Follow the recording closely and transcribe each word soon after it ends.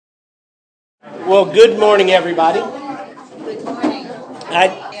Well, good morning, everybody. Good morning.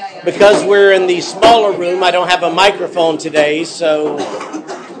 Because we're in the smaller room, I don't have a microphone today, so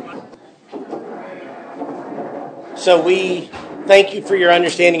we thank you for your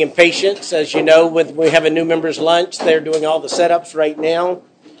understanding and patience. As you know, when we have a new members lunch, they're doing all the setups right now.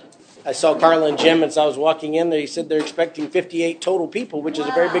 I saw Carla and Jim as I was walking in. They said they're expecting 58 total people, which is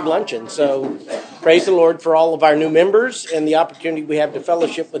a very big luncheon. So praise the Lord for all of our new members and the opportunity we have to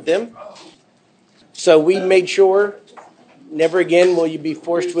fellowship with them. So we made sure never again will you be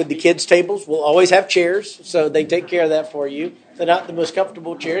forced with the kids' tables. We'll always have chairs, so they take care of that for you. They're not the most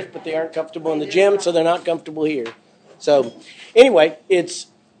comfortable chairs, but they aren't comfortable in the gym, so they're not comfortable here. So anyway, it's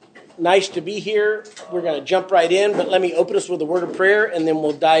nice to be here. We're going to jump right in, but let me open us with a word of prayer, and then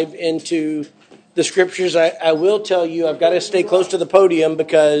we'll dive into the scriptures. I will tell you, I've got to stay close to the podium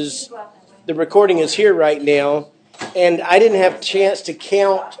because the recording is here right now, and I didn't have a chance to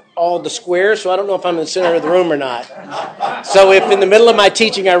count all the squares, so I don't know if I'm in the center of the room or not. So if in the middle of my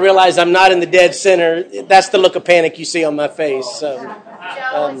teaching I realize I'm not in the dead center, that's the look of panic you see on my face. So,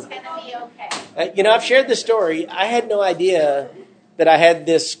 Joe, it's going to be okay. I've shared this story. I had no idea that I had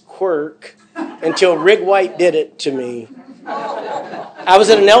this quirk until Rick White did it to me. I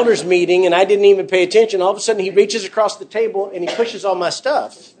was at an elders meeting and I didn't even pay attention. All of a sudden he reaches across the table and he pushes all my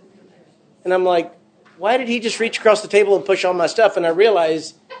stuff. And I'm like, why did he just reach across the table and push all my stuff? And I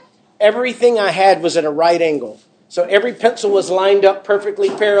realized everything I had was at a right angle. So every pencil was lined up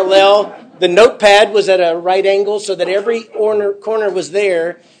perfectly parallel. The notepad was at a right angle so that every corner was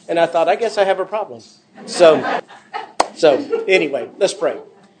there. And I thought, I guess I have a problem. So anyway, let's pray.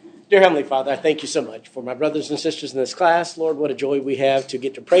 Dear Heavenly Father, I thank you so much for my brothers and sisters in this class. Lord, what a joy we have to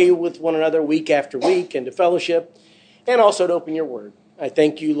get to pray with one another week after week and to fellowship and also to open your word. I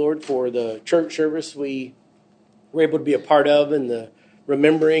thank you, Lord, for the church service we were able to be a part of and the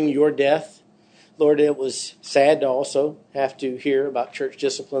remembering your death. Lord, it was sad to also have to hear about church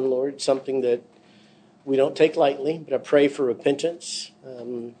discipline, Lord, something that we don't take lightly, but I pray for repentance.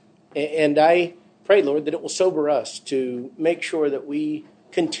 And I pray, Lord, that it will sober us to make sure that we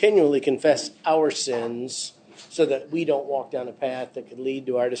continually confess our sins so that we don't walk down a path that could lead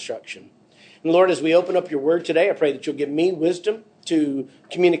to our destruction. And Lord, as we open up your word today, I pray that you'll give me wisdom to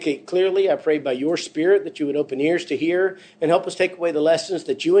communicate clearly. I pray by your Spirit that you would open ears to hear and help us take away the lessons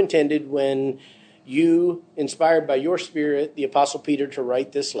that you intended when you inspired by your Spirit the Apostle Peter to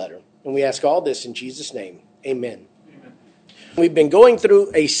write this letter. And we ask all this in Jesus' name. Amen. We've been going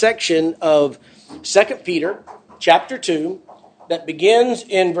through a section of 2 Peter chapter 2 that begins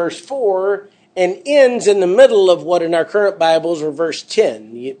in verse 4 and ends in the middle of what in our current Bibles are verse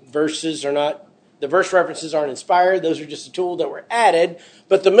 10. The verse references aren't inspired. Those are just a tool that were added.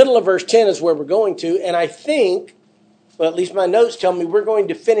 But the middle of verse 10 is where we're going to. And I think, well, at least my notes tell me we're going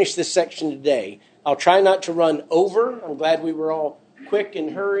to finish this section today. I'll try not to run over. I'm glad we were all quick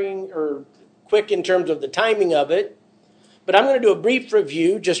in hurrying, or quick in terms of the timing of it. But I'm going to do a brief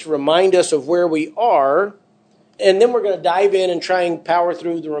review just to remind us of where we are. And then we're going to dive in and try and power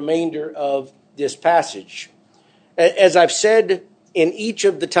through the remainder of this passage. As I've said in each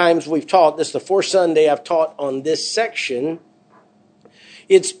of the times we've taught, this is the fourth Sunday I've taught on this section,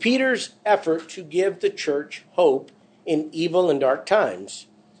 it's Peter's effort to give the church hope in evil and dark times.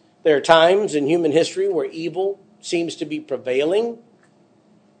 There are times in human history where evil seems to be prevailing,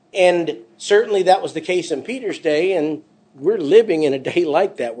 and certainly that was the case in Peter's day, and we're living in a day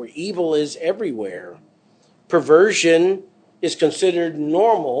like that where evil is everywhere. Perversion is considered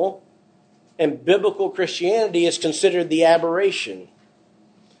normal, and biblical Christianity is considered the aberration.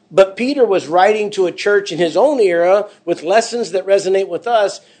 But Peter was writing to a church in his own era with lessons that resonate with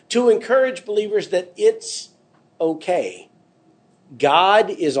us to encourage believers that it's okay. God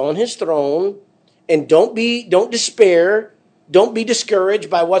is on his throne, and don't despair, don't be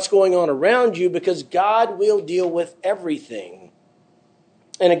discouraged by what's going on around you, because God will deal with everything.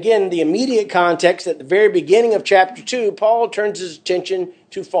 And again, the immediate context at the very beginning of chapter 2, Paul turns his attention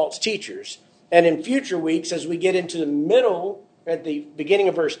to false teachers. And in future weeks, as we get into the middle, at the beginning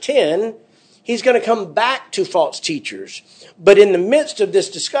of verse 10, he's going to come back to false teachers. But in the midst of this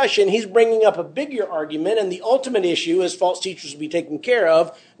discussion, he's bringing up a bigger argument, and the ultimate issue is false teachers will be taken care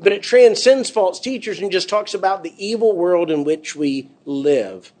of, but it transcends false teachers and just talks about the evil world in which we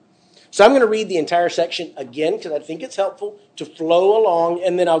live. So I'm going to read the entire section again because I think it's helpful to flow along,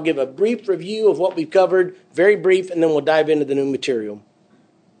 and then I'll give a brief review of what we've covered, very brief, and then we'll dive into the new material.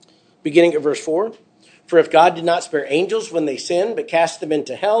 Beginning at verse 4. For if God did not spare angels when they sinned, but cast them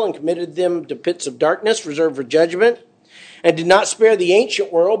into hell and committed them to pits of darkness reserved for judgment, and did not spare the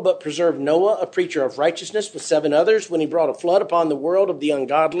ancient world, but preserved Noah, a preacher of righteousness, with 7 others, when he brought a flood upon the world of the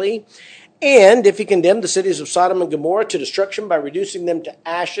ungodly, And if he condemned the cities of Sodom and Gomorrah to destruction by reducing them to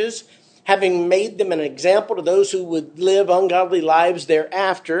ashes, having made them an example to those who would live ungodly lives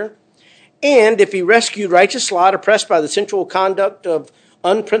thereafter, and if he rescued righteous Lot, oppressed by the sensual conduct of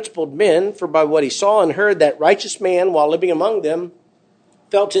unprincipled men, for by what he saw and heard that righteous man, while living among them,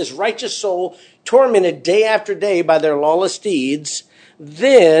 felt his righteous soul tormented day after day by their lawless deeds,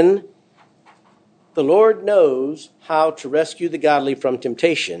 then the Lord knows how to rescue the godly from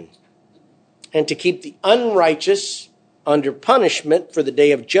temptation and to keep the unrighteous under punishment for the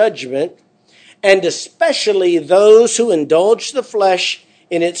day of judgment, and especially those who indulge the flesh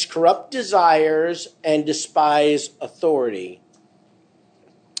in its corrupt desires and despise authority.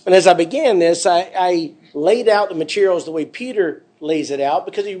 And as I began this, I laid out the materials the way Peter lays it out,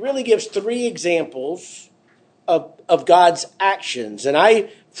 because he really gives three examples of God's actions. And I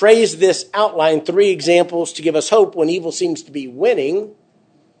phrased this outline, three examples to give us hope when evil seems to be winning.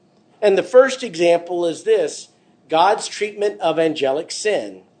 And the first example is this: God's treatment of angelic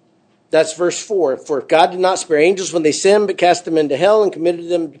sin. That's verse 4. For if God did not spare angels when they sinned, but cast them into hell and committed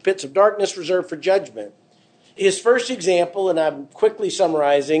them to pits of darkness reserved for judgment. His first example, and I'm quickly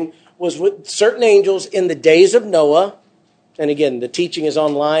summarizing, was with certain angels in the days of Noah. And again, the teaching is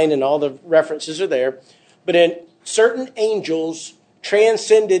online and all the references are there. But in certain angels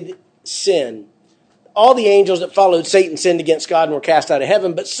transcended sin. All the angels that followed Satan sinned against God and were cast out of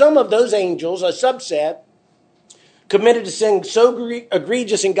heaven. But some of those angels, a subset, committed a sin so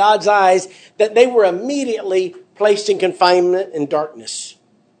egregious in God's eyes that they were immediately placed in confinement and darkness,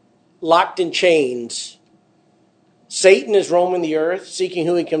 locked in chains. Satan is roaming the earth, seeking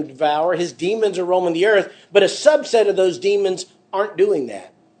who he can devour. His demons are roaming the earth, but a subset of those demons aren't doing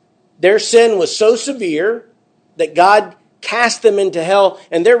that. Their sin was so severe that God cast them into hell,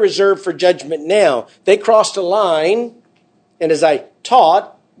 and they're reserved for judgment now. They crossed a line, and as I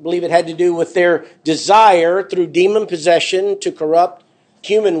taught, I believe it had to do with their desire through demon possession to corrupt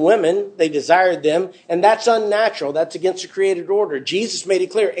human women. They desired them, and that's unnatural. That's against the created order. Jesus made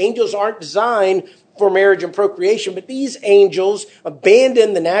it clear, angels aren't designed for marriage and procreation, but these angels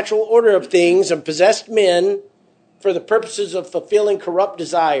abandoned the natural order of things and possessed men for the purposes of fulfilling corrupt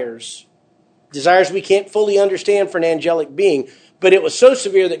desires. Desires we can't fully understand for an angelic being. But it was so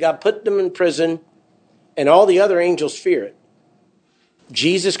severe that God put them in prison, and all the other angels fear it.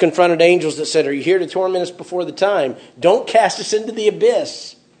 Jesus confronted angels that said, "Are you here to torment us before the time? Don't cast us into the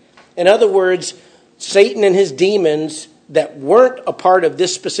abyss." In other words, Satan and his demons that weren't a part of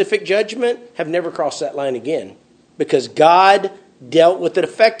this specific judgment have never crossed that line again, because God dealt with it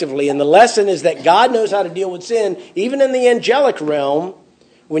effectively. And the lesson is that God knows how to deal with sin, even in the angelic realm.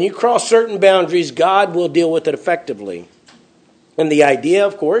 When you cross certain boundaries, God will deal with it effectively. And the idea,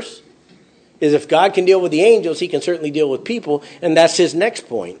 of course, is if God can deal with the angels, he can certainly deal with people. And that's his next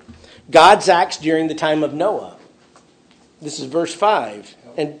point. God's acts during the time of Noah. This is verse 5.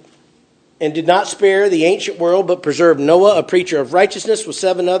 And did not spare the ancient world, but preserved Noah, a preacher of righteousness, with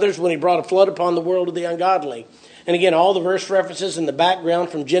 7 others, when he brought a flood upon the world of the ungodly. And again, all the verse references in the background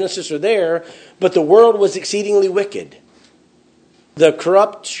from Genesis are there. But the world was exceedingly wicked. The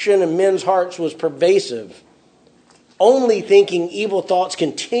corruption in men's hearts was pervasive, only thinking evil thoughts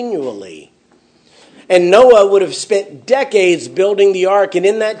continually. And Noah would have spent decades building the ark, and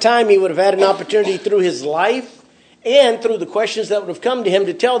in that time he would have had an opportunity through his life and through the questions that would have come to him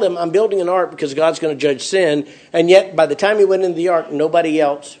to tell them, I'm building an ark because God's going to judge sin. And yet, by the time he went into the ark, nobody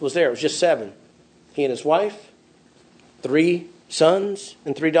else was there. It was just 7. He and his wife, 3 sons,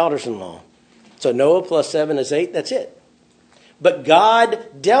 and 3 daughters-in-law. So Noah plus 7 is 8. That's it. But God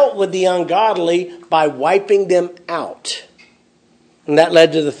dealt with the ungodly by wiping them out. And that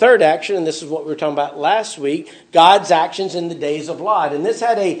led to the third action, and this is what we were talking about last week, God's actions in the days of Lot. And this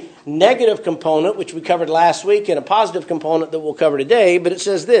had a negative component, which we covered last week, and a positive component that we'll cover today. But it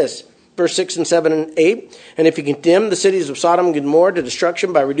says this, verse 6 and 7 and 8, and if you condemn the cities of Sodom and Gomorrah to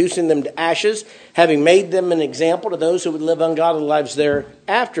destruction by reducing them to ashes, having made them an example to those who would live ungodly lives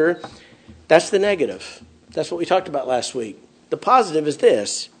thereafter, that's the negative. That's what we talked about last week. The positive is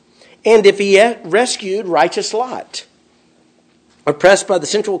this, and if he rescued righteous Lot, oppressed by the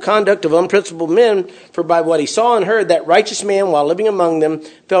sensual conduct of unprincipled men, for by what he saw and heard, that righteous man, while living among them,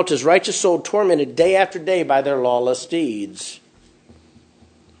 felt his righteous soul tormented day after day by their lawless deeds.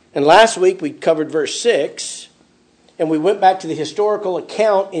 And last week we covered verse 6, and we went back to the historical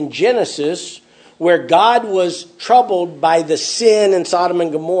account in Genesis, where God was troubled by the sin in Sodom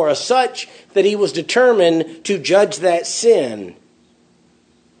and Gomorrah, such that he was determined to judge that sin.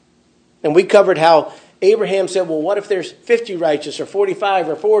 And we covered how Abraham said, well, what if there's 50 righteous, or 45,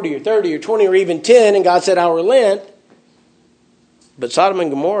 or 40, or 30, or 20, or even 10? And God said, I'll relent. But Sodom and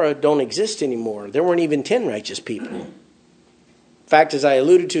Gomorrah don't exist anymore. There weren't even 10 righteous people. In fact, as I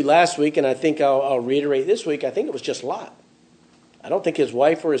alluded to last week, and I think I'll reiterate this week, I think it was just Lot. I don't think his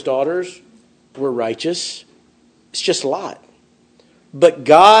wife or his daughters were righteous. It's just Lot. But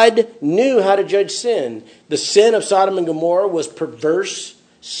God knew how to judge sin. The sin of Sodom and Gomorrah was perverse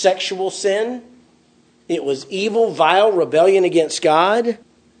sexual sin. It was evil, vile rebellion against God.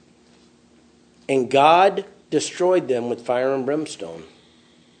 And God destroyed them with fire and brimstone,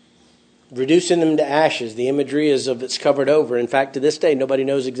 reducing them to ashes. The imagery is of it's covered over. In fact, to this day, nobody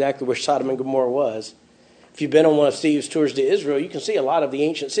knows exactly where Sodom and Gomorrah was. If you've been on one of Steve's tours to Israel, you can see a lot of the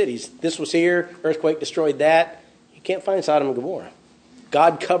ancient cities. This was here, earthquake destroyed that. You can't find Sodom and Gomorrah.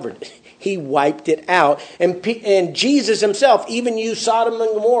 God covered it. He wiped it out. And Jesus himself even used Sodom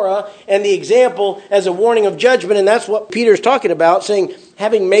and Gomorrah and the example as a warning of judgment. And that's what Peter's talking about, saying,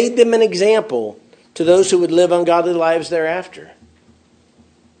 having made them an example to those who would live ungodly lives thereafter.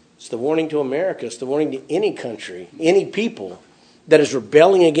 It's the warning to America. It's the warning to any country, any people that is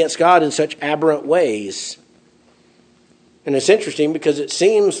rebelling against God in such aberrant ways. And it's interesting because it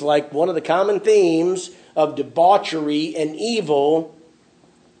seems like one of the common themes of debauchery and evil,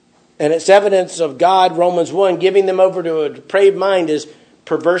 and it's evidence of God, Romans 1, giving them over to a depraved mind, is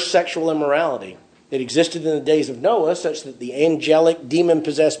perverse sexual immorality. It existed in the days of Noah, such that the angelic,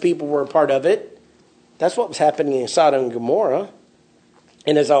 demon-possessed people were a part of it. That's what was happening in Sodom and Gomorrah.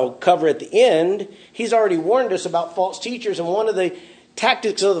 And as I'll cover at the end, he's already warned us about false teachers. And one of the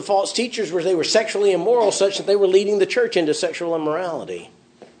tactics of the false teachers was they were sexually immoral, such that they were leading the church into sexual immorality.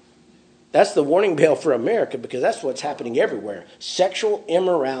 That's the warning bell for America, because that's what's happening everywhere. Sexual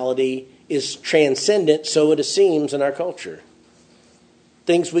immorality is transcendent, so it seems, in our culture.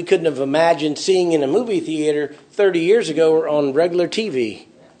 Things we couldn't have imagined seeing in a movie theater 30 years ago are on regular TV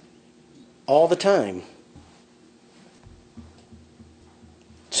all the time.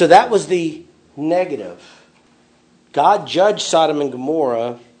 So that was the negative. God judged Sodom and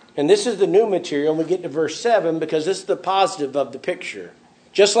Gomorrah, and this is the new material. We get to verse 7 because this is the positive of the picture.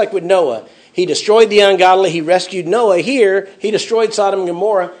 Just like with Noah, he destroyed the ungodly, he rescued Noah. Here, he destroyed Sodom and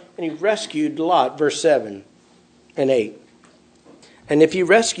Gomorrah, and he rescued Lot, verse 7 and 8. And if he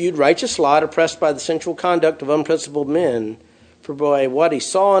rescued righteous Lot, oppressed by the sensual conduct of unprincipled men, for by what he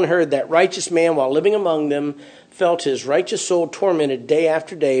saw and heard, that righteous man, while living among them, felt his righteous soul tormented day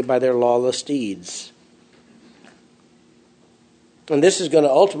after day by their lawless deeds. And this is going to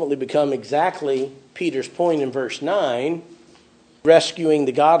ultimately become exactly Peter's point in verse 9, rescuing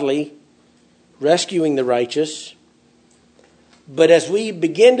the godly, rescuing the righteous. But as we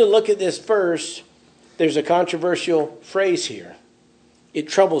begin to look at this verse, there's a controversial phrase here. It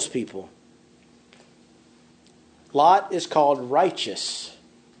troubles people. Lot is called righteous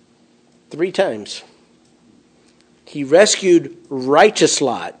 3 times. He rescued righteous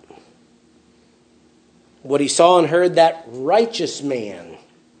Lot. What he saw and heard, that righteous man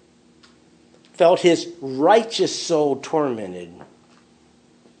felt his righteous soul tormented.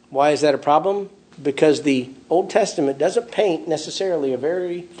 Why is that a problem? Because the Old Testament doesn't paint necessarily a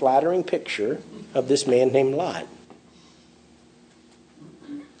very flattering picture of this man named Lot.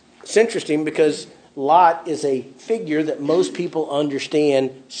 It's interesting because Lot is a figure that most people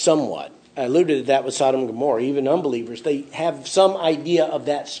understand somewhat. I alluded to that with Sodom and Gomorrah. Even unbelievers, they have some idea of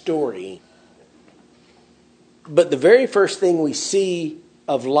that story. But the very first thing we see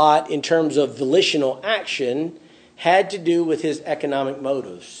of Lot in terms of volitional action had to do with his economic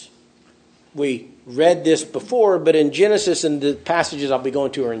motives. We read this before, but in Genesis, and the passages I'll be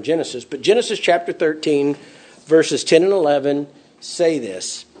going to are in Genesis, but Genesis chapter 13, verses 10 and 11 say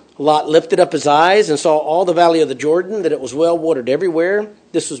this. Lot lifted up his eyes and saw all the valley of the Jordan, that it was well watered everywhere.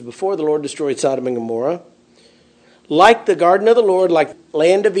 This was before the Lord destroyed Sodom and Gomorrah. Like the garden of the Lord, like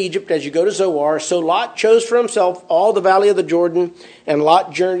land of Egypt as you go to Zoar, so Lot chose for himself all the valley of the Jordan, and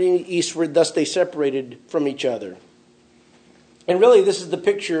Lot journeyed eastward. Thus they separated from each other. And really, this is the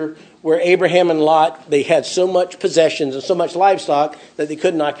picture where Abraham and Lot, they had so much possessions and so much livestock that they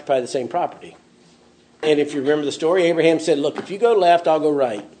couldn't occupy the same property. And if you remember the story, Abraham said, look, if you go left, I'll go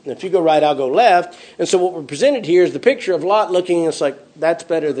right. And if you go right, I'll go left. And so what we're presented here is the picture of Lot looking, and it's like, that's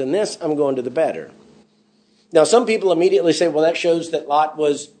better than this. I'm going to the better. Now, some people immediately say, well, that shows that Lot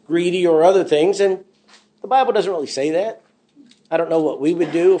was greedy or other things. And the Bible doesn't really say that. I don't know what we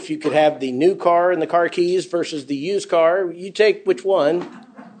would do if you could have the new car and the car keys versus the used car. You take which one.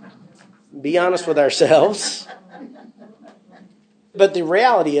 Be honest with ourselves. But the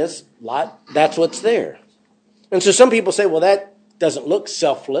reality is, Lot, that's what's there. And so some people say, well, that doesn't look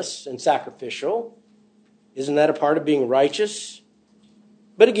selfless and sacrificial. Isn't that a part of being righteous?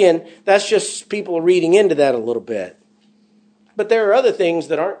 But again, that's just people reading into that a little bit. But there are other things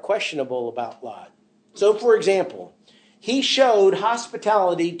that aren't questionable about Lot. So, for example, he showed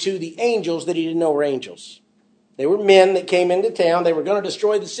hospitality to the angels that he didn't know were angels. They were men that came into town. They were going to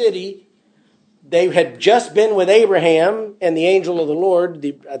destroy the city. They had just been with Abraham and the angel of the Lord,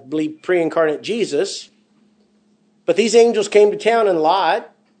 I believe pre-incarnate Jesus. But these angels came to town and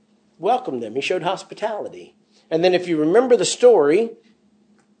Lot welcomed them. He showed hospitality. And then if you remember the story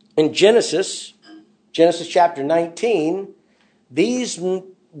in Genesis chapter 19, these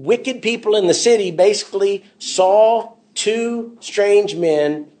wicked people in the city basically saw two strange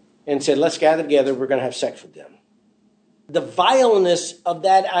men and said, let's gather together. We're going to have sex with them. The vileness of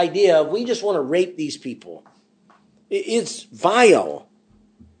that idea of we just want to rape these people. It's vile.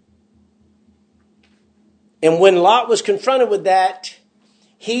 And when Lot was confronted with that,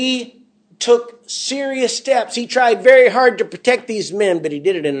 he took serious steps. He tried very hard to protect these men, but he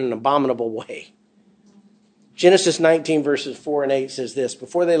did it in an abominable way. Genesis 19 verses 4 and 8 says this,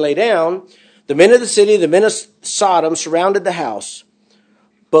 before they lay down, the men of the city, the men of Sodom surrounded the house,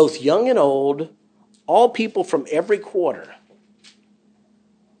 both young and old, all people from every quarter.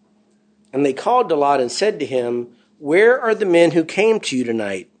 And they called to Lot and said to him, where are the men who came to you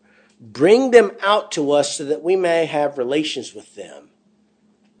tonight? Bring them out to us so that we may have relations with them.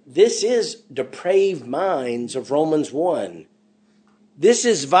 This is depraved minds of Romans 1. This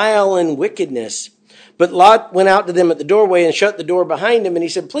is vile and wickedness. But Lot went out to them at the doorway and shut the door behind him. And he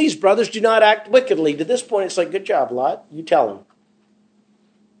said, please, brothers, do not act wickedly. To this point, it's like, good job, Lot. You tell him.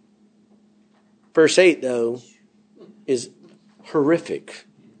 Verse 8, though, is horrific.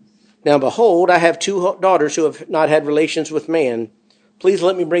 Now, behold, I have two daughters who have not had relations with man. Please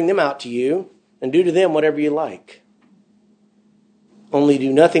let me bring them out to you and do to them whatever you like. Only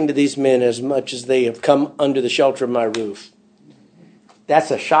do nothing to these men as much as they have come under the shelter of my roof.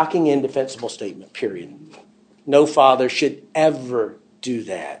 That's a shocking, indefensible statement, period. No father should ever do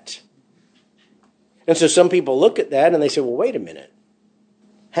that. And so some people look at that and they say, well, wait a minute.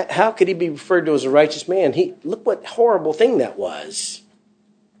 How could he be referred to as a righteous man? Look what horrible thing that was.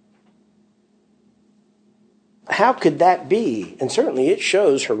 How could that be? And certainly it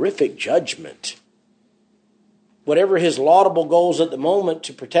shows horrific judgment. Whatever his laudable goals at the moment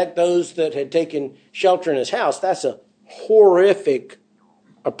to protect those that had taken shelter in his house, that's a horrific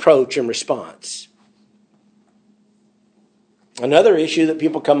approach and response. Another issue that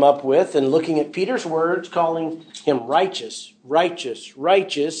people come up with, and looking at Peter's words, calling him righteous, righteous,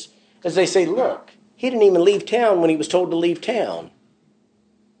 righteous, as they say, look, he didn't even leave town when he was told to leave town.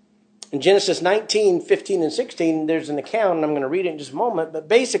 In Genesis 19, 15, and 16, there's an account, and I'm going to read it in just a moment, but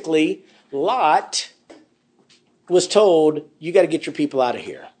basically, Lot was told, you got to get your people out of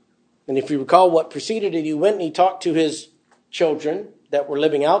here. And if you recall what preceded it, he went and he talked to his children that were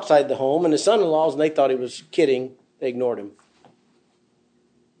living outside the home and his son-in-laws, and they thought he was kidding. They ignored him.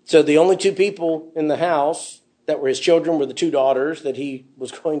 So the only two people in the house that were his children were the two daughters that he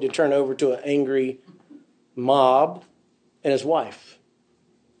was going to turn over to an angry mob and his wife.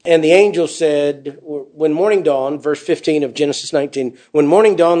 And the angel said, when morning dawned, verse 15 of Genesis 19, when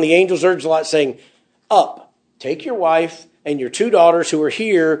morning dawned, the angels urged Lot, saying, up, take your wife and your two daughters who are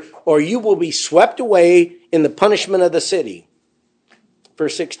here, or you will be swept away in the punishment of the city.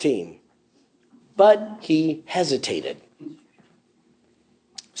 Verse 16. But he hesitated.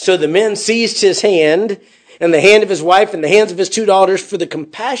 So the men seized his hand and the hand of his wife and the hands of his two daughters, for the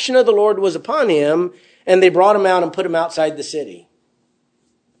compassion of the Lord was upon him, and they brought him out and put him outside the city.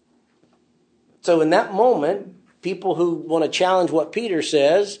 So in that moment, people who want to challenge what Peter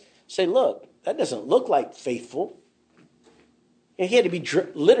says, say, look, that doesn't look like faithful. And he had to be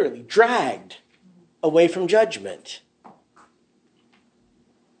literally dragged away from judgment.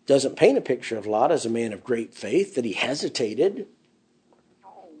 Doesn't paint a picture of Lot as a man of great faith, that he hesitated.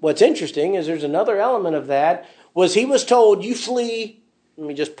 What's interesting is there's another element of that, was he was told, you flee, let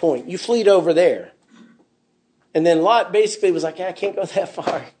me just point, you fleed over there. And then Lot basically was like, I can't go that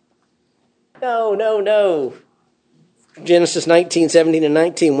far. No. Genesis 19, 17, and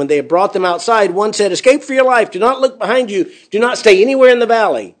 19. When they had brought them outside, one said, escape for your life. Do not look behind you. Do not stay anywhere in the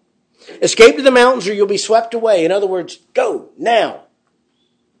valley. Escape to the mountains or you'll be swept away. In other words, go now.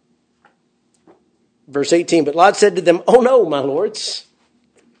 Verse 18, but Lot said to them, oh no, my lords.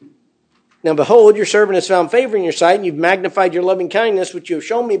 Now behold, your servant has found favor in your sight, and you've magnified your loving kindness, which you have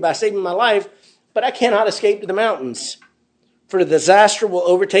shown me by saving my life, but I cannot escape to the mountains. For the disaster will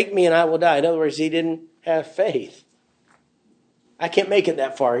overtake me and I will die. In other words, he didn't have faith. I can't make it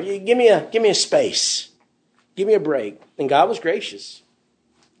that far. Give me a space. Give me a break. And God was gracious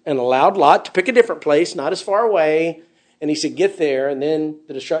and allowed Lot to pick a different place, not as far away. And he said, get there, and then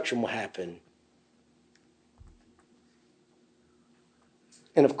the destruction will happen.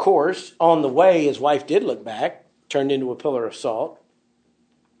 And of course, on the way, his wife did look back, turned into a pillar of salt.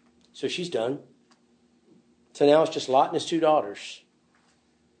 So she's done. So now it's just Lot and his 2 daughters.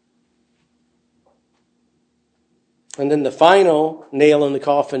 And then the final nail in the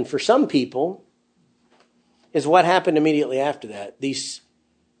coffin for some people is what happened immediately after that. These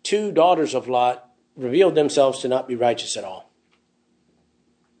 2 daughters of Lot revealed themselves to not be righteous at all.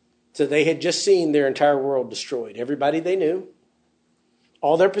 So they had just seen their entire world destroyed. Everybody they knew,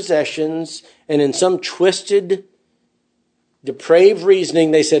 all their possessions, and in some twisted, depraved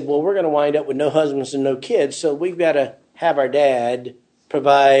reasoning, they said, well, we're going to wind up with no husbands and no kids, so we've got to have our dad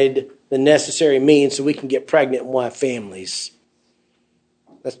provide the necessary means so we can get pregnant and have families.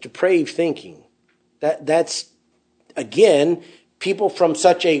 That's depraved thinking. That's, again, people from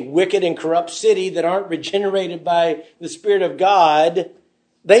such a wicked and corrupt city that aren't regenerated by the Spirit of God.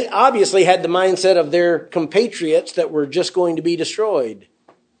 They obviously had the mindset of their compatriots that were just going to be destroyed.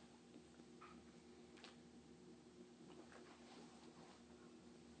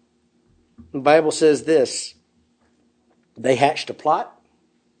 The Bible says this: they hatched a plot.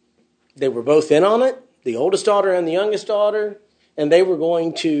 They were both in on it, the oldest daughter and the youngest daughter, and they were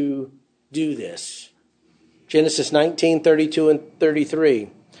going to do this. Genesis 19:32 and 33.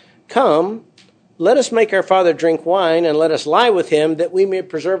 Come, let us make our father drink wine, and let us lie with him, that we may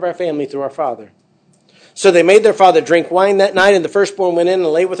preserve our family through our father. So they made their father drink wine that night, and the firstborn went in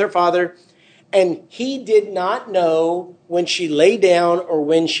and lay with her father. And he did not know when she lay down or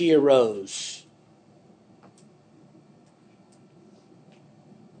when she arose.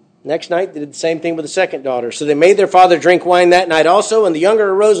 Next night, they did the same thing with the second daughter. So they made their father drink wine that night also, and the younger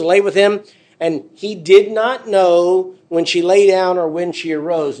arose and lay with him. And he did not know when she lay down or when she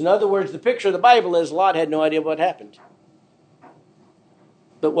arose. In other words, the picture of the Bible is Lot had no idea what happened.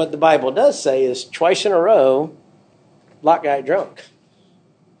 But what the Bible does say is twice in a row, Lot got drunk.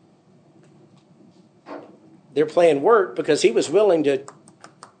 They're playing work because he was willing to.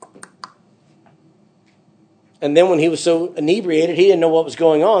 And then when he was so inebriated, he didn't know what was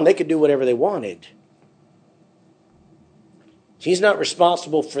going on. They could do whatever they wanted. He's not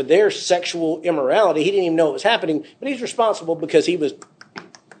responsible for their sexual immorality. He didn't even know what was happening, but he's responsible because he was.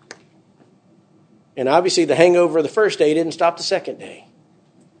 And obviously the hangover of the first day didn't stop the second day.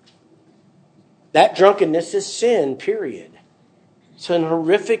 That drunkenness is sin, period. It's an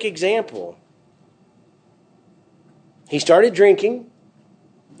horrific example. He started drinking.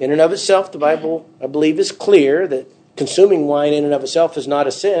 In and of itself, the Bible, I believe, is clear that consuming wine in and of itself is not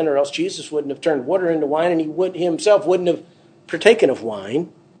a sin, or else Jesus wouldn't have turned water into wine, and he himself wouldn't have partaken of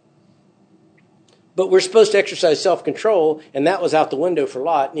wine. But we're supposed to exercise self-control, and that was out the window for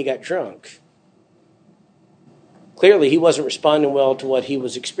Lot, and he got drunk. Clearly, he wasn't responding well to what he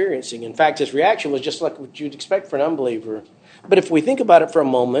was experiencing. In fact, his reaction was just like what you'd expect for an unbeliever. But if we think about it for a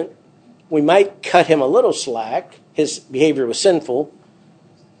moment, we might cut him a little slack. His behavior was sinful.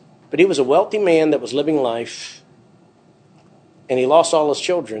 But he was a wealthy man that was living life. And he lost all his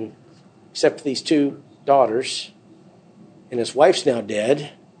children, except for these 2 daughters. And his wife's now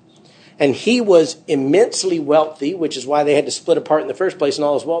dead. And he was immensely wealthy, which is why they had to split apart in the first place, and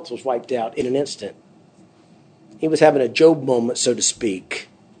all his wealth was wiped out in an instant. He was having a Job moment, so to speak.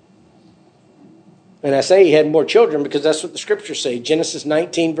 And I say he had more children because that's what the scriptures say. Genesis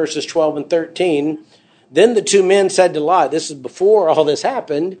 19, verses 12 and 13. Then the 2 men said to Lot, this is before all this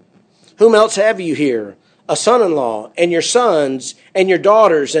happened, whom else have you here? A son-in-law, and your sons, and your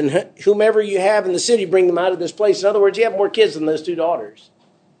daughters, and whomever you have in the city, bring them out of this place. In other words, you have more kids than those 2 daughters.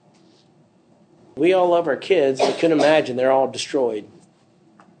 We all love our kids, but couldn't imagine they're all destroyed.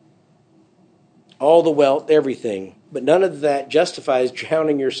 All the wealth, everything. But none of that justifies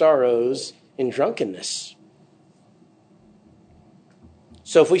drowning your sorrows in drunkenness.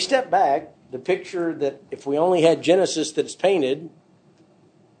 So if we step back, the picture that if we only had Genesis that's painted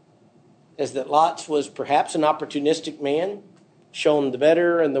is that Lot was perhaps an opportunistic man, shown the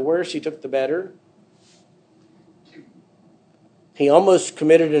better and the worse, he took the better. He almost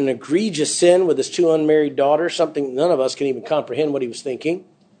committed an egregious sin with his 2 unmarried daughters, something none of us can even comprehend what he was thinking.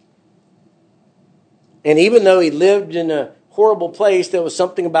 And even though he lived in a horrible place, there was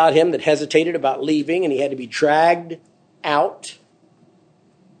something about him that hesitated about leaving, and he had to be dragged out.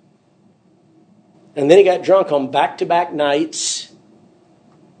 And then he got drunk on back-to-back nights.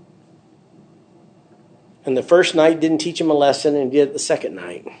 And the first night didn't teach him a lesson, and he did it the second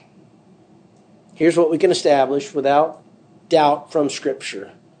night. Here's what we can establish without doubt from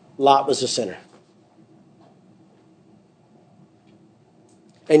Scripture. Lot was a sinner.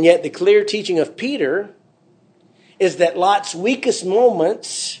 And yet the clear teaching of Peter is that Lot's weakest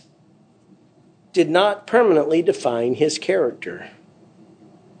moments did not permanently define his character.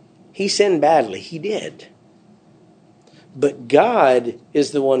 He sinned badly. He did. But God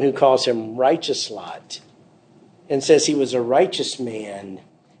is the one who calls him righteous Lot and says he was a righteous man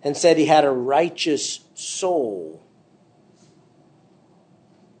and said he had a righteous soul.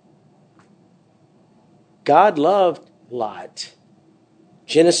 God loved Lot.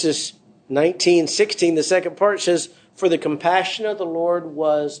 Genesis 19:16, the second part says, "For the compassion of the Lord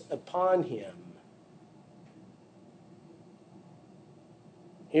was upon him."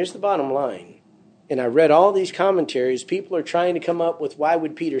 Here's the bottom line. And I read all these commentaries. People are trying to come up with why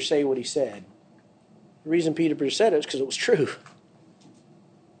would Peter say what he said. The reason Peter said it is because it was true.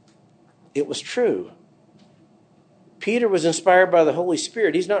 It was true. Peter was inspired by the Holy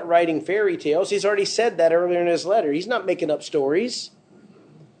Spirit. He's not writing fairy tales. He's already said that earlier in his letter. He's not making up stories.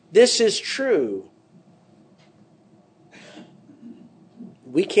 This is true.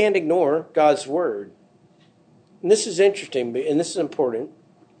 We can't ignore God's word. And this is interesting, and this is important.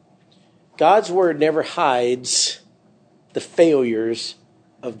 God's word never hides the failures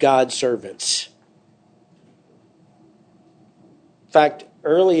of God's servants. In fact,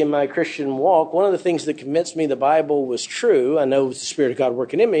 early in my Christian walk, one of the things that convinced me the Bible was true, I know it was the Spirit of God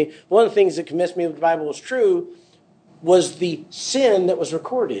working in me, one of the things that convinced me that the Bible was true was the sin that was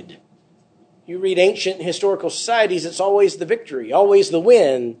recorded. You read ancient historical societies, it's always the victory, always the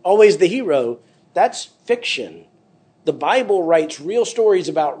win, always the hero. That's fiction. The Bible writes real stories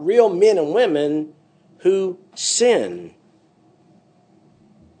about real men and women who sin.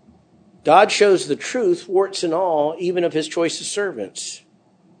 God shows the truth, warts and all, even of his choicest servants.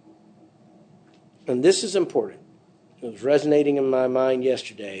 And this is important. It was resonating in my mind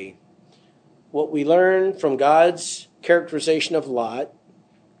yesterday. What we learn from God's characterization of Lot,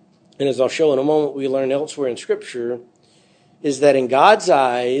 and as I'll show in a moment, we learn elsewhere in Scripture, is that in God's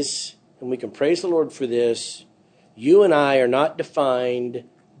eyes, and we can praise the Lord for this, you and I are not defined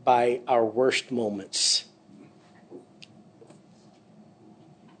by our worst moments.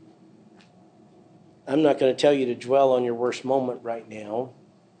 I'm not going to tell you to dwell on your worst moment right now,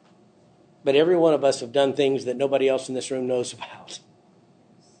 but every one of us have done things that nobody else in this room knows about.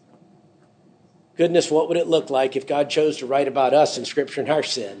 Goodness, what would it look like if God chose to write about us in Scripture and our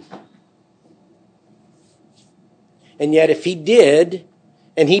sin? And yet if he did,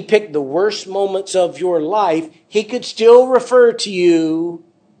 and he picked the worst moments of your life, he could still refer to you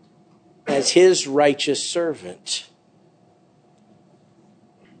as his righteous servant.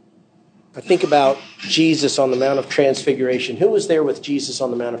 I think about Jesus on the Mount of Transfiguration. Who was there with Jesus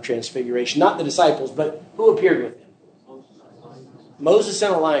on the Mount of Transfiguration? Not the disciples, but who appeared with him? Moses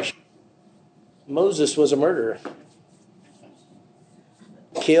and Elijah. Moses was a murderer.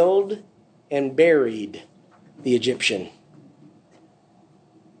 Killed and buried the Egyptian.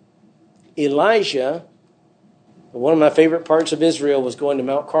 Elijah, one of my favorite parts of Israel was going to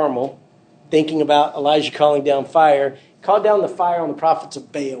Mount Carmel, thinking about Elijah calling down fire. Called down the fire on the prophets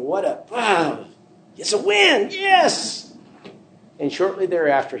of Baal. What a, wow, it's a win, yes! And shortly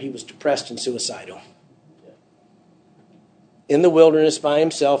thereafter, he was depressed and suicidal. In the wilderness by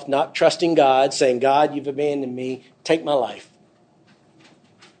himself, not trusting God, saying, God, you've abandoned me, take my life.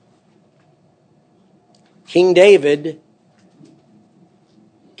 King David,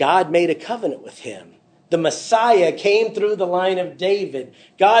 God made a covenant with him. The Messiah came through the line of David.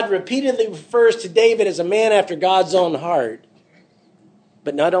 God repeatedly refers to David as a man after God's own heart.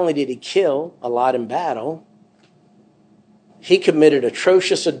 But not only did he kill a lot in battle, he committed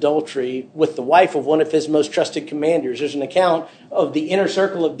atrocious adultery with the wife of one of his most trusted commanders. There's an account of the inner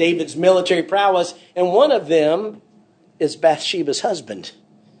circle of David's military prowess, and one of them is Bathsheba's husband.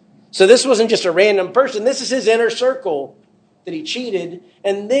 So this wasn't just a random person. This is his inner circle that he cheated.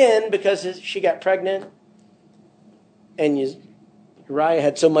 And then, because she got pregnant, and Uriah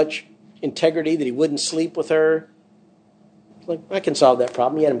had so much integrity that he wouldn't sleep with her, like, I can solve that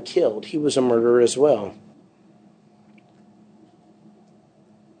problem. He had him killed. He was a murderer as well.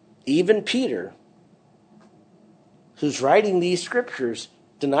 Even Peter, who's writing these scriptures,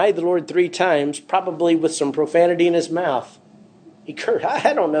 denied the Lord 3 times, probably with some profanity in his mouth. He cursed,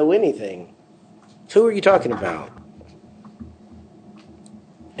 I don't know anything. Who are you talking about?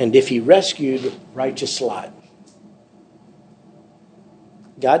 And if he rescued righteous Lot,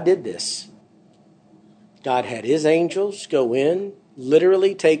 God did this. God had his angels go in,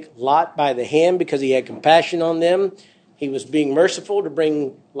 literally take Lot by the hand because he had compassion on them. He was being merciful to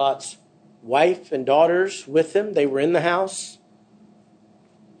bring Lot's wife and daughters with him. They were in the house.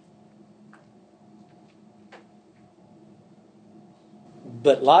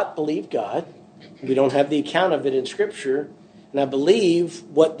 But Lot believed God. We don't have the account of it in Scripture. And I believe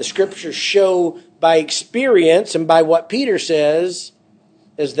what the Scriptures show by experience and by what Peter says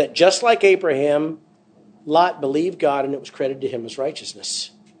is that just like Abraham, Lot believed God and it was credited to him as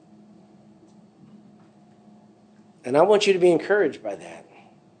righteousness. And I want you to be encouraged by that.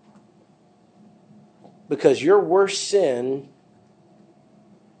 Because your worst sin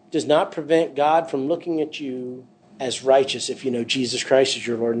does not prevent God from looking at you as righteous if you know Jesus Christ as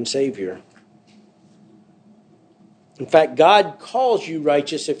your Lord and Savior. In fact, God calls you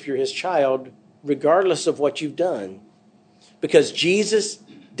righteous if you're his child, regardless of what you've done. Because Jesus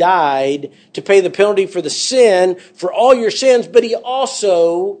died to pay the penalty for the sin, for all your sins, but he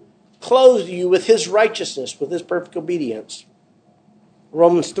also clothed you with his righteousness, with his perfect obedience.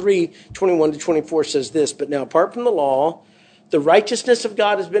 Romans 3:21-24 says this, "But now apart from the law, the righteousness of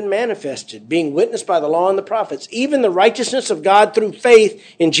God has been manifested, being witnessed by the law and the prophets, even the righteousness of God through faith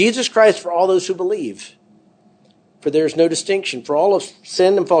in Jesus Christ for all those who believe. For there is no distinction, for all have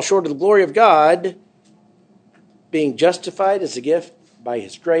sinned and fall short of the glory of God, being justified as a gift by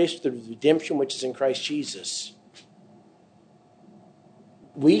his grace through the redemption which is in Christ Jesus."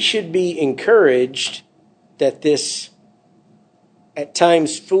 We should be encouraged that this at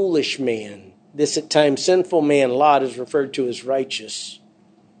times foolish man, this at times sinful man, Lot, is referred to as righteous,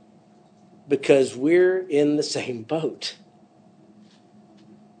 because we're in the same boat.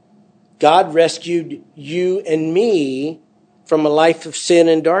 God rescued you and me from a life of sin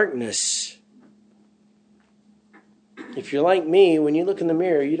and darkness. If you're like me, when you look in the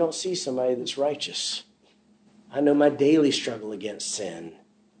mirror, you don't see somebody that's righteous. I know my daily struggle against sin.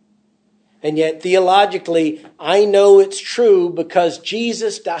 And yet, theologically, I know it's true because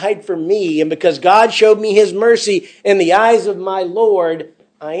Jesus died for me and because God showed me his mercy in the eyes of my Lord,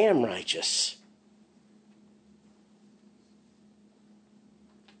 I am righteous.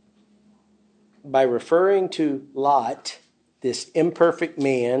 By referring to Lot, this imperfect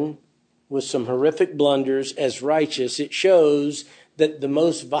man with some horrific blunders, as righteous, it shows that the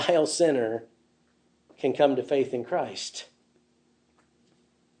most vile sinner can come to faith in Christ.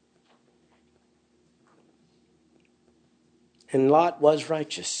 And Lot was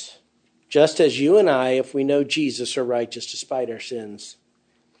righteous, just as you and I, if we know Jesus, are righteous despite our sins.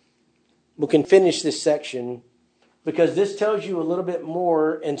 We can finish this section because this tells you a little bit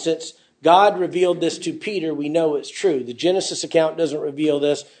more, and since God revealed this to Peter, we know it's true. The Genesis account doesn't reveal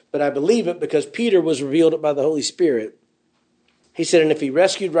this, but I believe it because Peter was revealed it by the Holy Spirit. He said, "And if he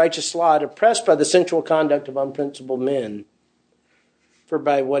rescued righteous Lot, oppressed by the sensual conduct of unprincipled men, for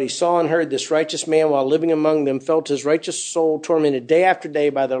by what he saw and heard, this righteous man, while living among them, felt his righteous soul tormented day after day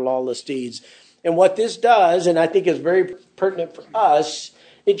by their lawless deeds." And what this does, and I think is very pertinent for us,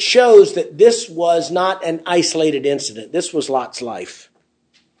 it shows that this was not an isolated incident. This was Lot's life.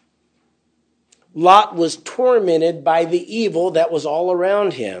 Lot was tormented by the evil that was all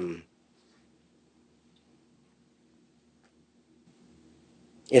around him.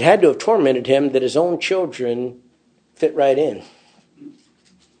 It had to have tormented him that his own children fit right in.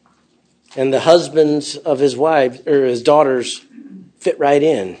 And the husbands of his wives, or his daughters, fit right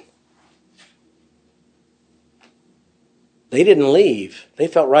in. They didn't leave. They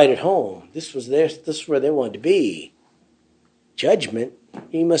felt right at home. This was where they wanted to be. Judgment?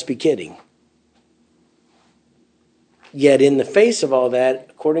 You must be kidding. Yet in the face of all that,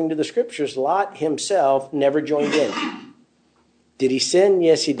 according to the scriptures, Lot himself never joined in. Did he sin?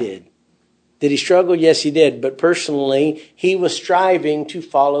 Yes, he did. Did he struggle? Yes, he did. But personally, he was striving to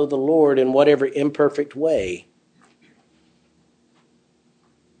follow the Lord in whatever imperfect way.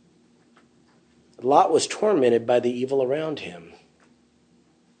 Lot was tormented by the evil around him.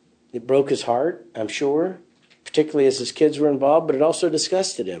 It broke his heart, I'm sure, particularly as his kids were involved, but it also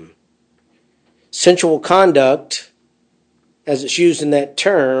disgusted him. Sensual conduct, as it's used in that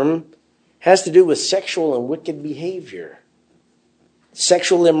term, has to do with sexual and wicked behavior.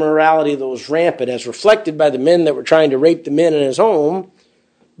 Sexual immorality that was rampant as reflected by the men that were trying to rape the men in his home,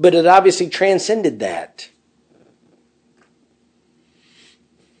 but it obviously transcended that.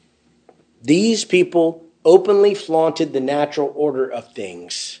 These people openly flaunted the natural order of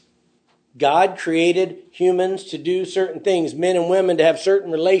things. God created humans to do certain things, men and women to have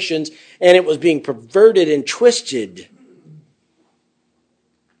certain relations, and it was being perverted and twisted.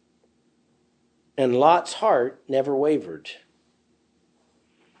 And Lot's heart never wavered.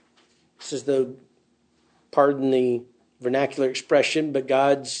 This is the, pardon the vernacular expression, but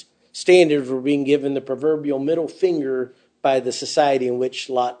God's standards were being given the proverbial middle finger by the society in which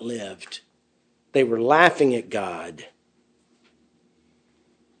Lot lived. They were laughing at God.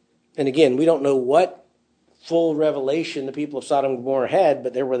 And again, we don't know what full revelation the people of Sodom and Gomorrah had,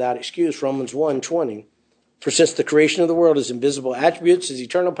 but they're without excuse. Romans 1:20. For since the creation of the world, his invisible attributes, his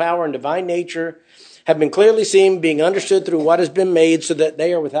eternal power and divine nature, have been clearly seen, being understood through what has been made, so that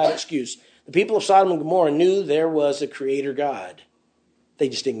they are without excuse. The people of Sodom and Gomorrah knew there was a creator God. They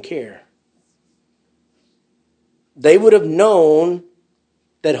just didn't care. They would have known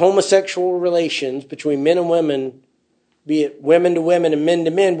that homosexual relations between men and women, be it women to women and men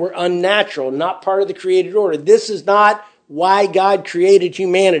to men, were unnatural, not part of the created order. This is not why God created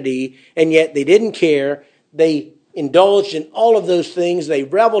humanity, and yet they didn't care. They indulged in all of those things. They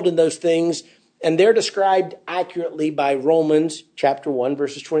reveled in those things, and they're described accurately by Romans chapter 1,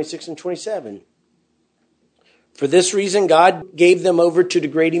 verses 26 and 27. For this reason, God gave them over to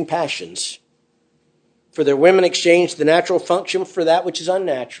degrading passions. For their women exchanged the natural function for that which is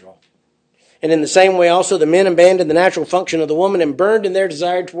unnatural. And in the same way also the men abandoned the natural function of the woman and burned in their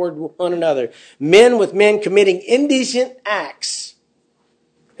desire toward one another. Men with men committing indecent acts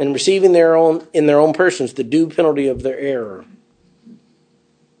and receiving in their own persons the due penalty of their error.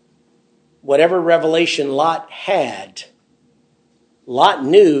 Whatever revelation Lot had, Lot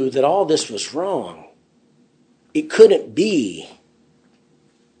knew that all this was wrong. It couldn't be.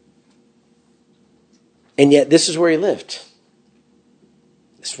 And yet this is where he lived.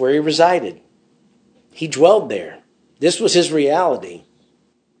 This is where he resided. He dwelled there. This was his reality.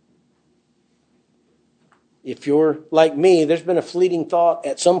 If you're like me, there's been a fleeting thought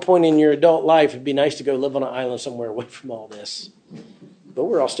at some point in your adult life, it'd be nice to go live on an island somewhere away from all this. But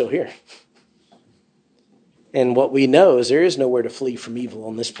we're all still here. And what we know is there is nowhere to flee from evil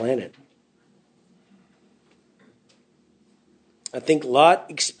on this planet. I think Lot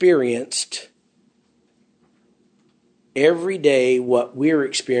experienced every day what we're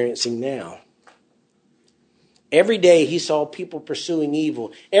experiencing now. Every day he saw people pursuing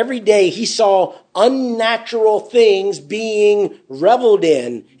evil. Every day he saw unnatural things being reveled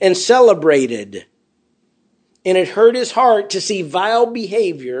in and celebrated. And it hurt his heart to see vile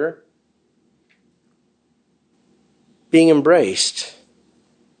behavior being embraced.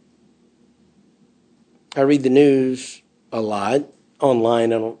 I read the news a lot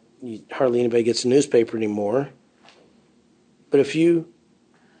online. Hardly anybody gets a newspaper anymore. But if you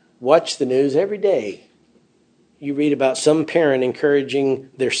watch the news every day, you read about some parent encouraging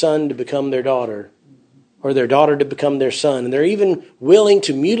their son to become their daughter, or their daughter to become their son. And they're even willing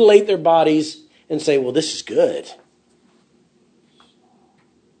to mutilate their bodies and say, well, this is good.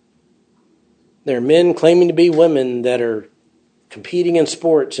 There are men claiming to be women that are competing in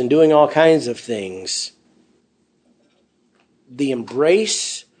sports and doing all kinds of things. The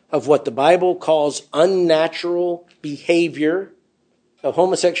embrace of what the Bible calls unnatural behavior of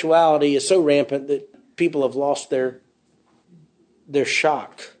homosexuality is so rampant that people have lost their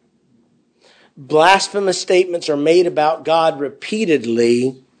shock. Blasphemous statements are made about God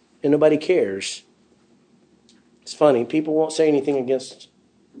repeatedly, and nobody cares. It's funny, people won't say anything against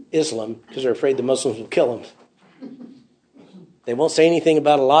Islam because they're afraid the Muslims will kill them. They won't say anything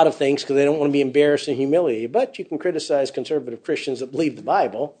about a lot of things because they don't want to be embarrassed and humiliated. But you can criticize conservative Christians that believe the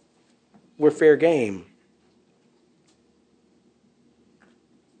Bible. We're fair game.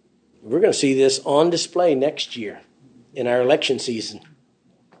 We're going to see this on display next year in our election season.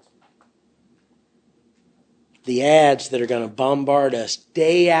 The ads that are going to bombard us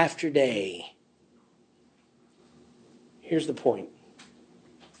day after day. Here's the point.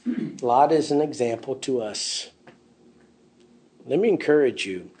 Lot is an example to us. Let me encourage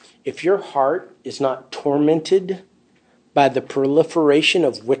you. If your heart is not tormented by the proliferation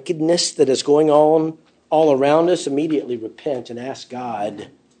of wickedness that is going on all around us, immediately repent and ask God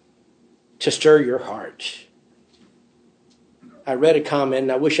to stir your heart. I read a comment,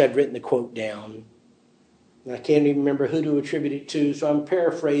 and I wish I'd written the quote down. And I can't even remember who to attribute it to, so I'm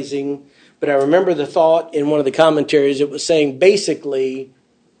paraphrasing. But I remember the thought in one of the commentaries. It was saying, basically,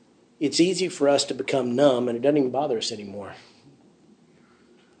 it's easy for us to become numb, and it doesn't even bother us anymore.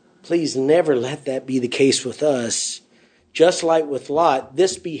 Please never let that be the case with us. Just like with Lot,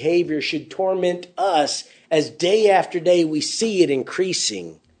 this behavior should torment us as day after day we see it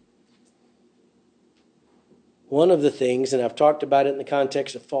increasing. One of the things, and I've talked about it in the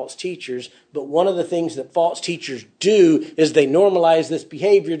context of false teachers, but one of the things that false teachers do is they normalize this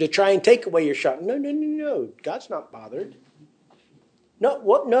behavior to try and take away your shock. No. God's not bothered. No,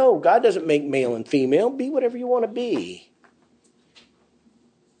 what? No, God doesn't make male and female. Be whatever you want to be.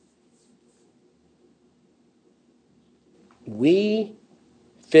 We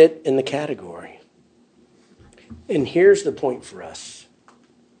fit in the category. And here's the point for us.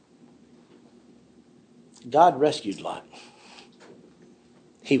 God rescued Lot.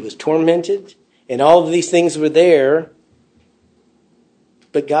 He was tormented, and all of these things were there,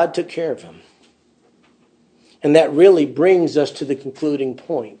 but God took care of him. And that really brings us to the concluding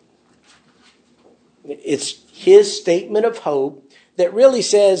point. It's his statement of hope that really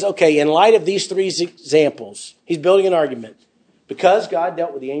says, okay, in light of these three examples, he's building an argument. Because God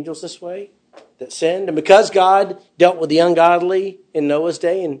dealt with the angels this way that sinned, and because God dealt with the ungodly in Noah's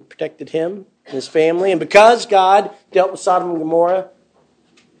day and protected him and his family, and because God dealt with Sodom and Gomorrah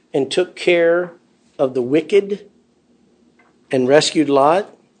and took care of the wicked and rescued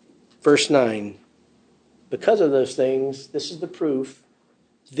Lot, verse 9, because of those things, this is the proof,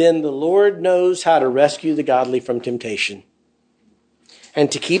 then the Lord knows how to rescue the godly from temptation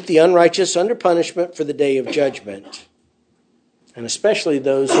and to keep the unrighteous under punishment for the day of judgment, and especially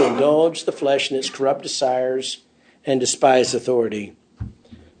those who indulge the flesh in its corrupt desires and despise authority.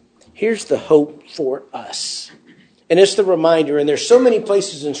 Here's the hope for us. And it's the reminder, and there's so many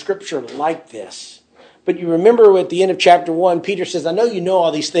places in Scripture like this. But you remember at the end of chapter 1, Peter says, I know you know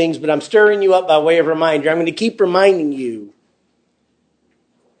all these things, but I'm stirring you up by way of reminder. I'm going to keep reminding you.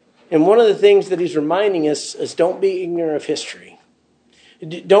 And one of the things that he's reminding us is don't be ignorant of history.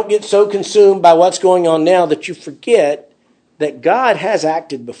 Don't get so consumed by what's going on now that you forget that God has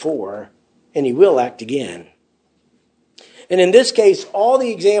acted before and he will act again. And in this case, all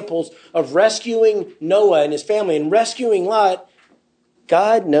the examples of rescuing Noah and his family and rescuing Lot,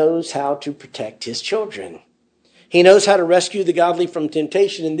 God knows how to protect his children. He knows how to rescue the godly from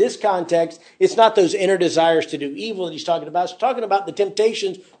temptation. In this context, it's not those inner desires to do evil that he's talking about. He's talking about the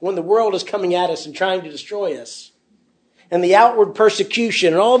temptations when the world is coming at us and trying to destroy us. And the outward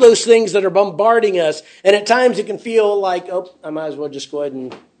persecution and all those things that are bombarding us. And at times it can feel like, oh, I might as well just go ahead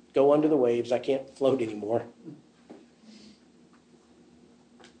and go under the waves. I can't float anymore.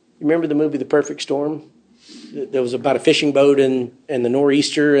 You remember the movie The Perfect Storm? There was about a fishing boat and the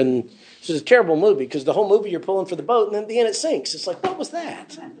nor'easter, and this is a terrible movie because the whole movie you're pulling for the boat, and then at the end it sinks. It's like, what was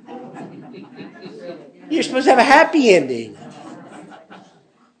that? You're supposed to have a happy ending.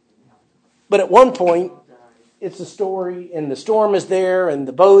 But at one point, it's a story, and the storm is there, and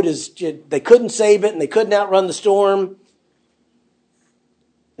the boat is, they couldn't save it, and they couldn't outrun the storm.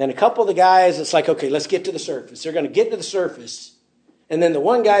 And a couple of the guys, it's like, okay, let's get to the surface. They're going to get to the surface. And then the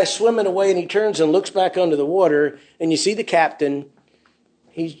one guy is swimming away, and he turns and looks back under the water, and you see the captain.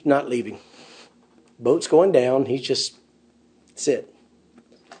 He's not leaving. Boat's going down. He's just, that's it.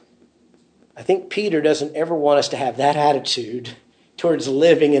 I think Peter doesn't ever want us to have that attitude towards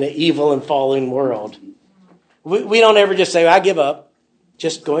living in an evil and fallen world. We don't ever just say, I give up.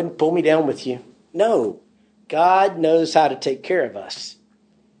 Just go ahead and pull me down with you. No. God knows how to take care of us.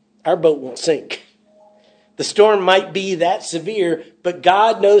 Our boat won't sink. The storm might be that severe, but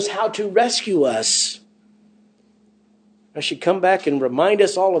God knows how to rescue us. I should come back and remind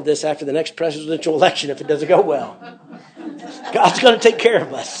us all of this after the next presidential election if it doesn't go well. God's going to take care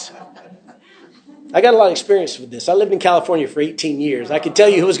of us. I got a lot of experience with this. I lived in California for 18 years. I could tell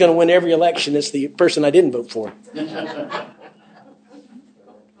you who was going to win every election. It's the person I didn't vote for.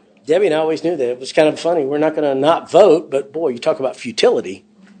 Debbie and I always knew that. It was kind of funny. We're not going to not vote, but boy, you talk about futility.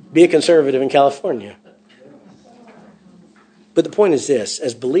 Be a conservative in California. But the point is this.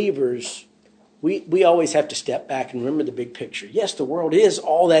 As believers, we always have to step back and remember the big picture. Yes, the world is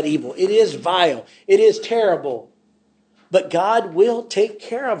all that evil. It is vile. It is terrible. But God will take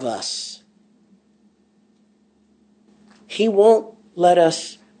care of us. He won't let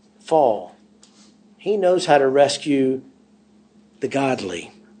us fall. He knows how to rescue the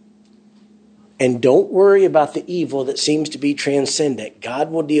godly. And don't worry about the evil that seems to be transcendent. God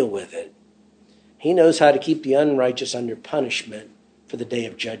will deal with it. He knows how to keep the unrighteous under punishment for the day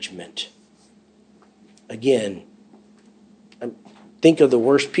of judgment. Again, think of the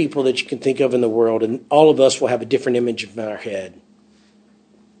worst people that you can think of in the world, and all of us will have a different image in our head.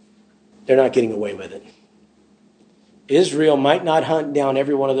 They're not getting away with it. Israel might not hunt down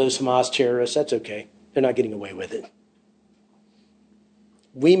every one of those Hamas terrorists. That's okay. They're not getting away with it.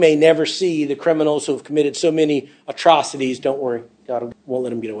 We may never see the criminals who have committed so many atrocities. Don't worry. God won't let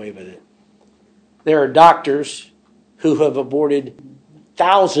them get away with it. There are doctors who have aborted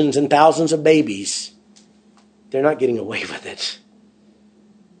thousands and thousands of babies. They're not getting away with it.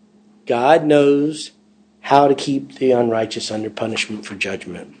 God knows how to keep the unrighteous under punishment for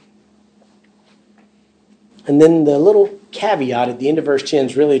judgment. And then the little caveat at the end of verse 10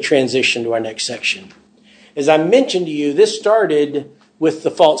 is really a transition to our next section. As I mentioned to you, this started with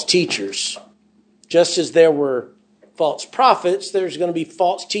the false teachers. Just as there were false prophets, there's going to be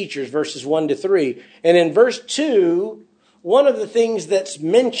false teachers, verses 1 to 3. And in verse 2, one of the things that's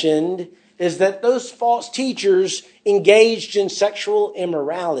mentioned is that those false teachers engaged in sexual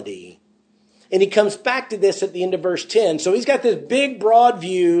immorality. And he comes back to this at the end of verse 10. So he's got this big, broad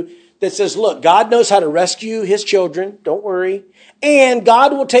view that says, look, God knows how to rescue his children. Don't worry. And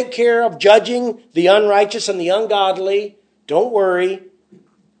God will take care of judging the unrighteous and the ungodly. Don't worry.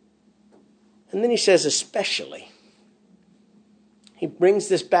 And then he says, especially. He brings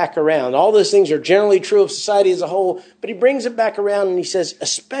this back around. All those things are generally true of society as a whole, but he brings it back around and he says,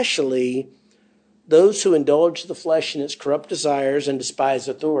 especially those who indulge the flesh in its corrupt desires and despise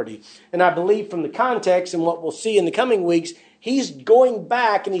authority. And I believe from the context and what we'll see in the coming weeks, he's going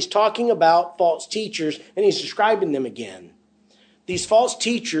back and he's talking about false teachers and he's describing them again. These false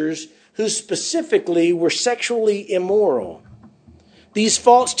teachers who specifically were sexually immoral. These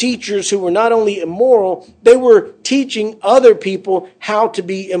false teachers who were not only immoral, they were teaching other people how to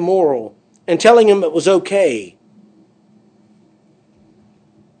be immoral and telling them it was okay.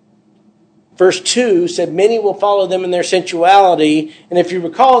 Verse 2 said, many will follow them in their sensuality. And if you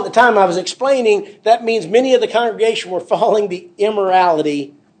recall at the time I was explaining, that means many of the congregation were following the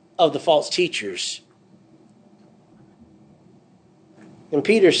immorality of the false teachers. And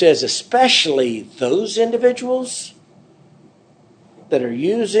Peter says, especially those individuals that are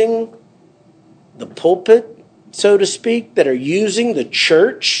using the pulpit, so to speak, that are using the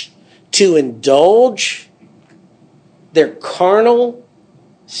church to indulge their carnal,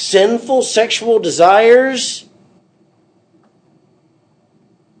 sinful sexual desires.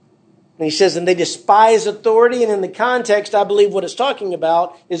 And he says, and they despise authority. And in the context, I believe what it's talking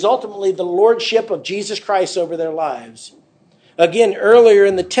about is ultimately the lordship of Jesus Christ over their lives. Again, earlier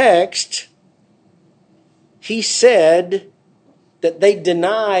in the text, he said that they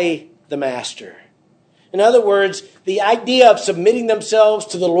deny the master. In other words, the idea of submitting themselves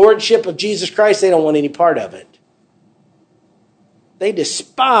to the lordship of Jesus Christ, they don't want any part of it. They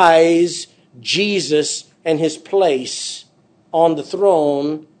despise Jesus and his place on the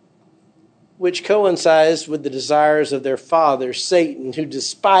throne, which coincides with the desires of their father, Satan, who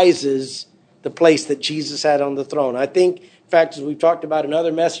despises the place that Jesus had on the throne. I think, in fact, as we've talked about in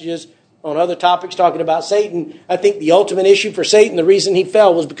other messages, on other topics talking about Satan, I think the ultimate issue for Satan, the reason he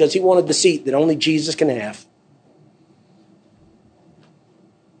fell was because he wanted the seat that only Jesus can have.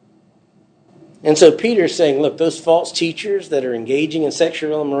 And so Peter's saying, look, those false teachers that are engaging in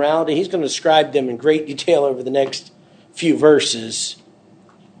sexual immorality, he's going to describe them in great detail over the next few verses.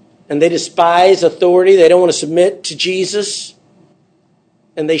 And they despise authority. They don't want to submit to Jesus.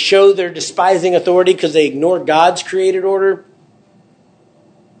 And they show their despising authority because they ignore God's created order.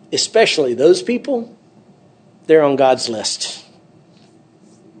 Especially those people, they're on God's list.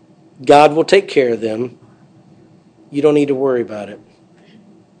 God will take care of them. You don't need to worry about it.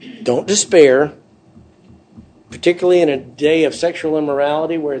 Don't despair, particularly in a day of sexual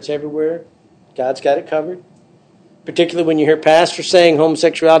immorality where it's everywhere. God's got it covered. Particularly when you hear pastors saying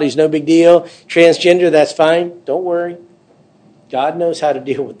homosexuality is no big deal, transgender, that's fine. Don't worry. God knows how to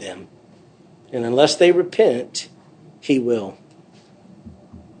deal with them. And unless they repent, he will.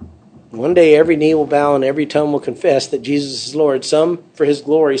 One day every knee will bow and every tongue will confess that Jesus is Lord, some for his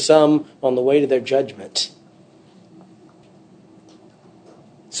glory, some on the way to their judgment.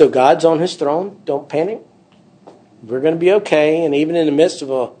 So God's on his throne. Don't panic. We're going to be okay. And even in the midst of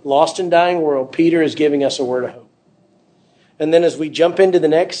a lost and dying world, Peter is giving us a word of hope. And then as we jump into the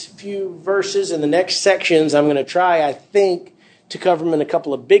next few verses and the next sections, I'm going to try, I think, to cover them in a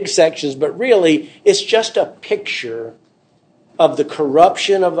couple of big sections. But really, it's just a picture of the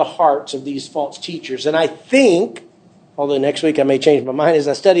corruption of the hearts of these false teachers. And I think, although next week I may change my mind as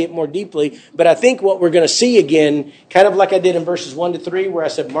I study it more deeply, but I think what we're going to see again, kind of like I did in verses 1 to 3, where I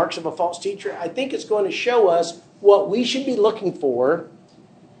said marks of a false teacher, I think it's going to show us what we should be looking for.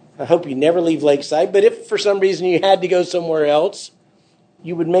 I hope you never leave Lakeside, but if for some reason you had to go somewhere else,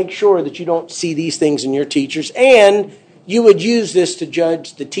 you would make sure that you don't see these things in your teachers, and you would use this to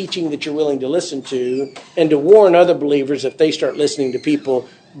judge the teaching that you're willing to listen to and to warn other believers if they start listening to people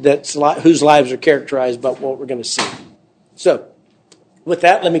whose lives are characterized by what we're going to see. So, with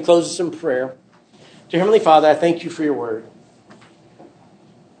that, let me close with some prayer. Dear Heavenly Father, I thank you for your word.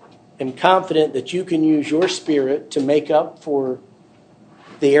 I'm confident that you can use your Spirit to make up for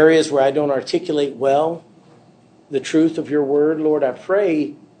the areas where I don't articulate well the truth of your word. Lord, I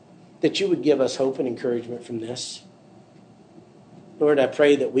pray that you would give us hope and encouragement from this. Lord, I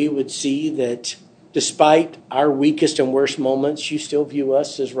pray that we would see that despite our weakest and worst moments, you still view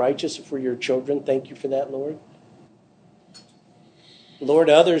us as righteous if we're your children. Thank you for that, Lord. Lord,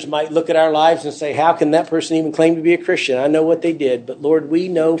 others might look at our lives and say, how can that person even claim to be a Christian? I know what they did. But Lord, we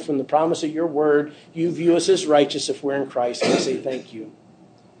know from the promise of your word, you view us as righteous if we're in Christ. And I say thank you.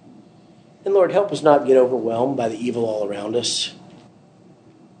 And Lord, help us not get overwhelmed by the evil all around us.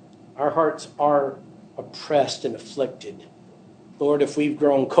 Our hearts are oppressed and afflicted Lord, if we've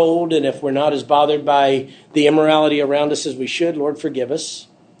grown cold and if we're not as bothered by the immorality around us as we should, Lord, forgive us.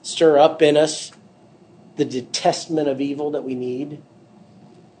 Stir up in us the detestment of evil that we need.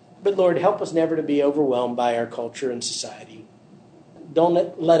 But Lord, help us never to be overwhelmed by our culture and society.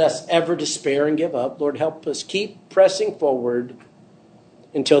 Don't let us ever despair and give up. Lord, help us keep pressing forward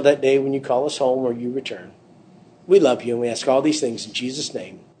until that day when you call us home or you return. We love you and we ask all these things in Jesus'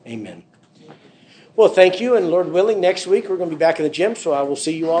 name. Amen. Well, thank you. And Lord willing, next week we're going to be back in the gym, so I will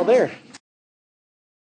see you all there.